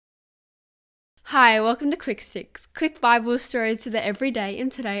Hi, welcome to Quick Sticks, quick Bible stories to the everyday, and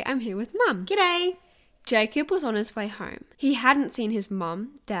today I'm here with Mum. G'day! Jacob was on his way home. He hadn't seen his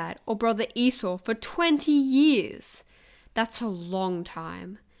mum, dad, or brother Esau for 20 years. That's a long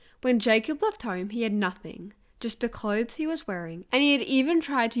time. When Jacob left home, he had nothing, just the clothes he was wearing, and he had even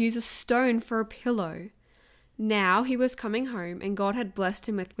tried to use a stone for a pillow. Now he was coming home, and God had blessed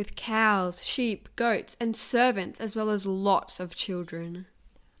him with cows, sheep, goats, and servants, as well as lots of children.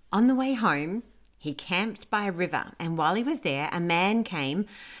 On the way home, he camped by a river, and while he was there, a man came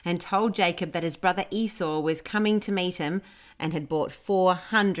and told Jacob that his brother Esau was coming to meet him and had brought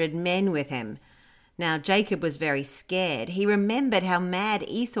 400 men with him. Now Jacob was very scared. He remembered how mad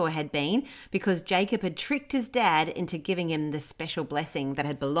Esau had been because Jacob had tricked his dad into giving him the special blessing that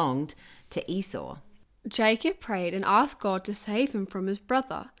had belonged to Esau. Jacob prayed and asked God to save him from his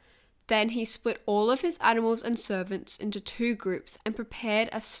brother. Then he split all of his animals and servants into 2 groups and prepared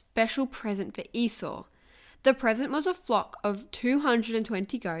a special present for Esau. The present was a flock of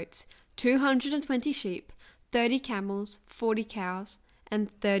 220 goats, 220 sheep, 30 camels, 40 cows, and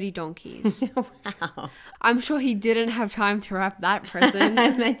 30 donkeys. Wow. I'm sure he didn't have time to wrap that present.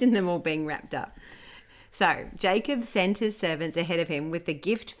 Imagine them all being wrapped up. So Jacob sent his servants ahead of him with the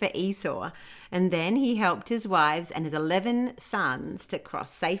gift for Esau, and then he helped his wives and his 11 sons to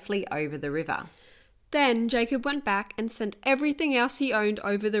cross safely over the river. Then Jacob went back and sent everything else he owned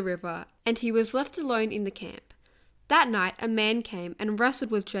over the river, and he was left alone in the camp. That night a man came and wrestled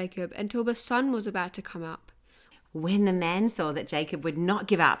with Jacob until the sun was about to come up. When the man saw that Jacob would not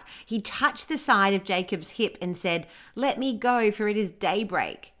give up, he touched the side of Jacob's hip and said, "Let me go, for it is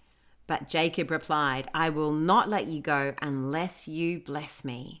daybreak." But Jacob replied, "I will not let you go unless you bless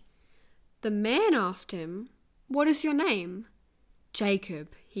me." The man asked him, "What is your name?" "Jacob,"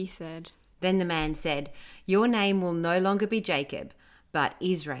 he said. Then the man said, "Your name will no longer be Jacob, but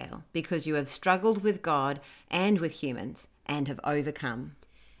Israel, because you have struggled with God and with humans and have overcome."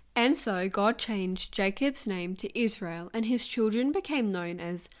 And so God changed Jacob's name to Israel, and his children became known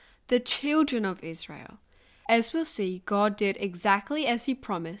as the children of Israel. As we'll see, God did exactly as he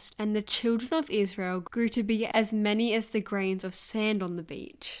promised, and the children of Israel grew to be as many as the grains of sand on the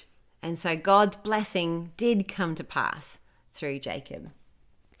beach. And so God's blessing did come to pass through Jacob.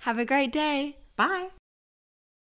 Have a great day. Bye.